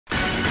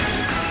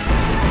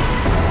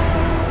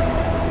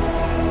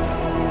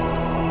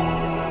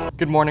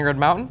Good morning, Red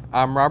Mountain.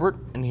 I'm Robert,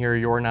 and here are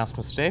your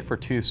announcements today for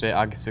Tuesday,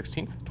 August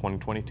 16th,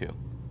 2022.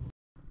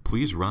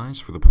 Please rise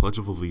for the Pledge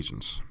of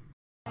Allegiance.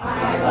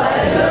 I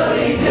pledge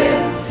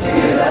allegiance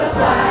to the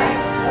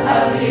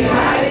flag of the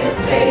United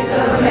States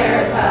of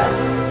America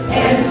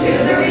and to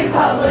the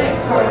republic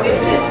for which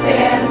it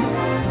stands,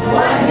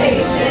 one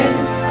nation,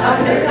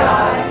 under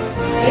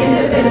God,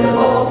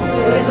 indivisible,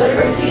 with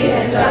liberty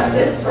and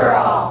justice for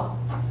all.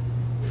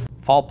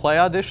 Fall play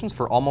auditions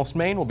for Almost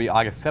Maine will be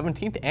August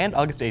 17th and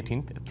August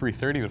 18th at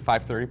 3:30 to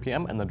 5:30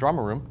 p.m. in the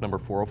drama room, number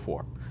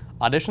 404.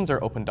 Auditions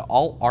are open to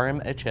all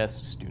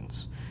RMHS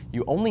students.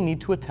 You only need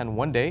to attend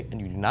one day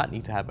and you do not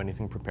need to have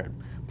anything prepared.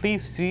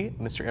 Please see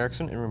Mr.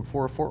 Erickson in room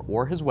 404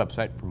 or his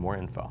website for more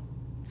info.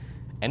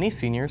 Any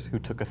seniors who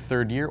took a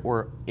third year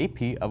or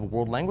AP of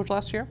world language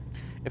last year?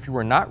 If you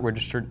were not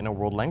registered in a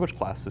world language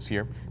class this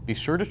year, be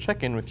sure to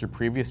check in with your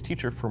previous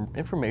teacher for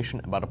information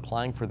about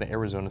applying for the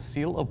Arizona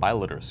Seal of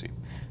Biliteracy.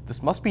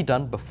 This must be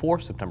done before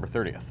September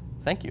 30th.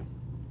 Thank you.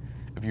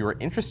 If you are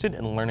interested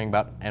in learning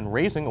about and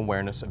raising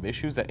awareness of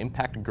issues that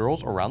impact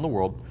girls around the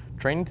world,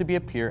 training to be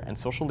a peer and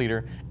social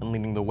leader, and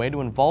leading the way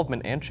to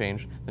involvement and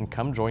change, then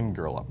come join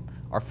Girl Up.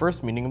 Our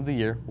first meeting of the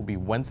year will be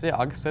Wednesday,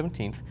 August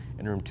 17th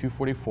in room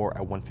 244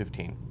 at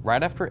 1:15,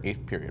 right after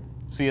 8th period.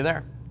 See you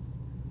there.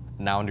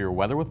 Now into your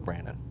weather with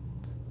Brandon.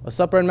 What's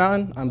up, Red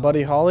Mountain? I'm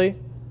Buddy Holly,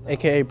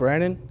 aka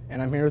Brandon, and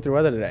I'm here with your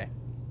weather today.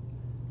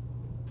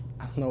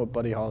 I don't know what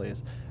Buddy Holly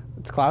is.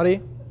 It's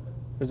cloudy.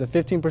 There's a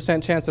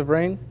 15% chance of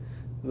rain.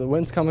 The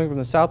wind's coming from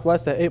the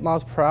southwest at 8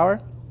 miles per hour,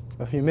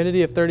 a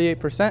humidity of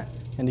 38%,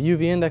 and a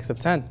UV index of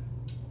 10.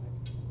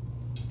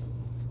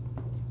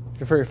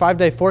 For your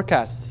 5-day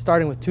forecast,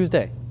 starting with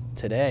Tuesday,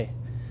 today,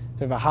 we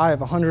have a high of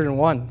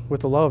 101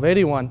 with a low of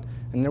 81,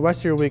 and the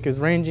rest of your week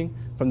is ranging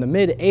from the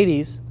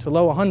mid-80s to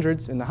low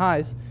 100s in the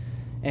highs,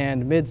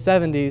 and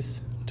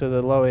mid-70s to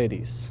the low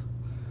 80s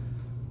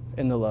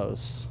in the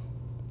lows.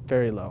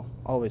 Very low,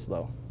 always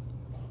low.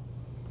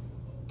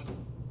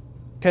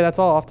 Okay, that's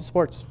all. Off to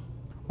sports.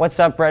 What's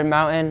up, Red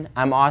Mountain?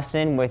 I'm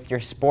Austin with your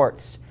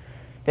sports.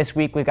 This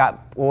week we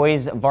got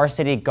boys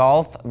varsity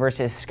golf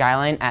versus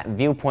Skyline at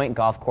Viewpoint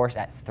Golf Course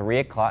at 3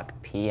 o'clock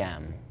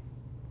p.m.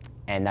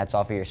 And that's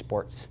all for your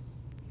sports.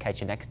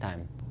 Catch you next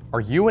time. Are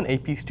you an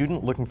AP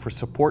student looking for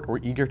support or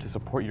eager to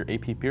support your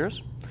AP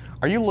peers?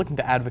 Are you looking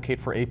to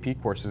advocate for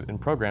AP courses and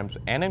programs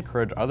and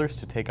encourage others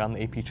to take on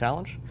the AP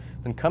challenge?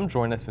 Then come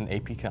join us in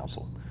AP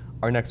Council.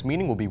 Our next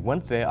meeting will be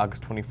Wednesday,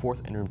 August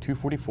 24th in room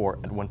 244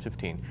 at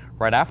 1:15,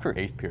 right after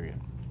 8th period.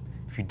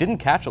 If you didn't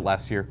catch it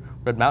last year,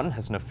 Red Mountain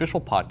has an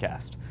official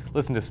podcast.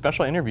 Listen to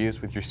special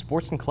interviews with your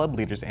sports and club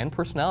leaders and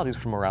personalities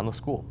from around the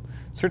school.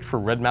 Search for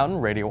Red Mountain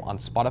Radio on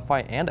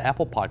Spotify and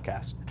Apple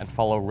Podcasts, and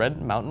follow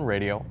Red Mountain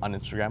Radio on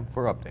Instagram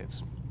for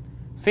updates.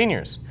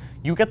 Seniors,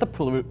 you get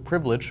the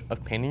privilege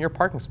of painting your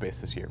parking space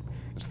this year.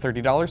 It's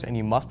 $30 and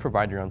you must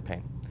provide your own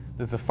paint.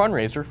 This is a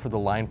fundraiser for the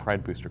Lion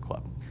Pride Booster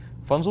Club.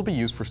 Funds will be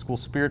used for school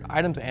spirit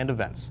items and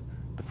events.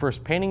 The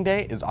first painting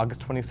day is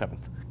August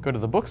 27th. Go to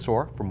the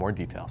bookstore for more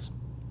details.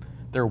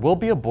 There will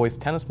be a boys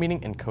tennis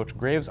meeting in Coach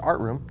Graves' art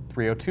room,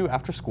 302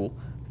 after school,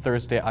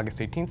 Thursday, August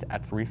 18th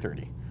at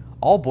 3:30.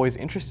 All boys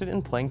interested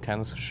in playing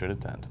tennis should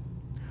attend.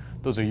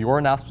 Those are your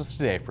announcements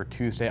today for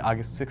Tuesday,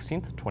 August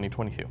 16th,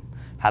 2022.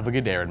 Have a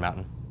good day, Red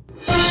Mountain.